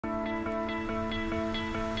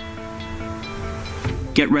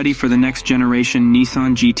Get ready for the next generation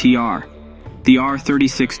Nissan GT-R. The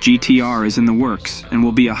R36 GT-R is in the works and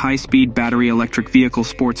will be a high-speed battery electric vehicle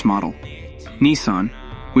sports model. Nissan,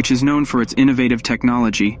 which is known for its innovative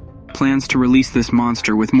technology, plans to release this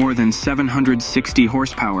monster with more than 760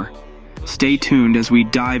 horsepower. Stay tuned as we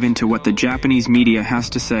dive into what the Japanese media has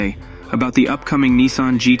to say about the upcoming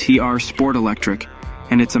Nissan GT-R Sport Electric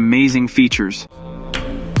and its amazing features.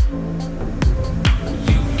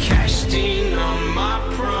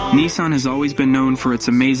 Nissan has always been known for its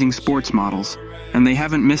amazing sports models, and they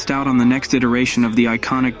haven't missed out on the next iteration of the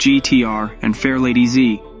iconic GT-R and Fairlady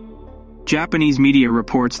Z. Japanese media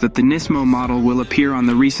reports that the Nismo model will appear on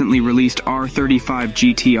the recently released R35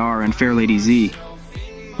 GT-R and Fairlady Z.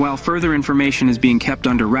 While further information is being kept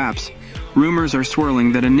under wraps, rumors are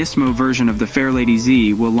swirling that a Nismo version of the Fairlady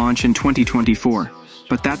Z will launch in 2024.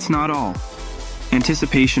 But that's not all.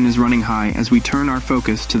 Anticipation is running high as we turn our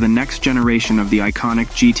focus to the next generation of the iconic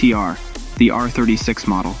GT-R, the R36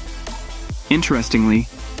 model. Interestingly,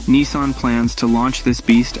 Nissan plans to launch this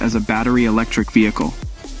beast as a battery electric vehicle,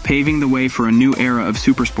 paving the way for a new era of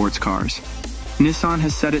supersports cars. Nissan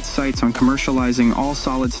has set its sights on commercializing all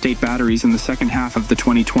solid-state batteries in the second half of the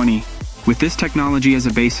 2020. With this technology as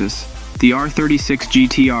a basis, the R36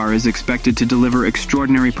 GT-R is expected to deliver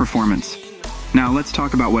extraordinary performance. Now let's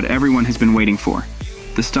talk about what everyone has been waiting for: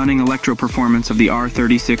 the stunning electro performance of the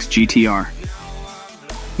R36 GT-R.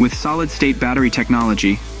 With solid-state battery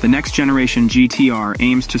technology, the next generation GT-R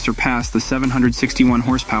aims to surpass the 761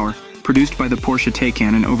 horsepower produced by the Porsche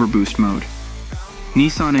Taycan in overboost mode.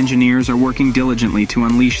 Nissan engineers are working diligently to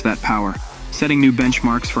unleash that power, setting new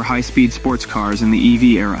benchmarks for high-speed sports cars in the EV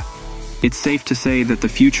era. It's safe to say that the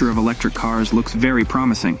future of electric cars looks very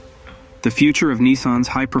promising. The future of Nissan's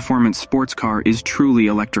high-performance sports car is truly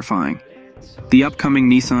electrifying. The upcoming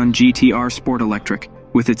Nissan GT-R Sport Electric,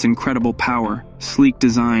 with its incredible power, sleek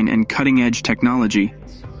design, and cutting-edge technology,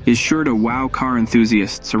 is sure to wow car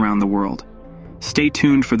enthusiasts around the world. Stay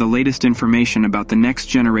tuned for the latest information about the next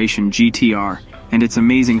generation GT-R and its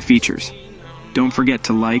amazing features. Don't forget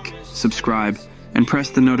to like, subscribe, and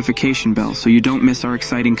press the notification bell so you don't miss our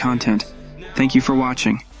exciting content. Thank you for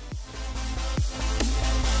watching.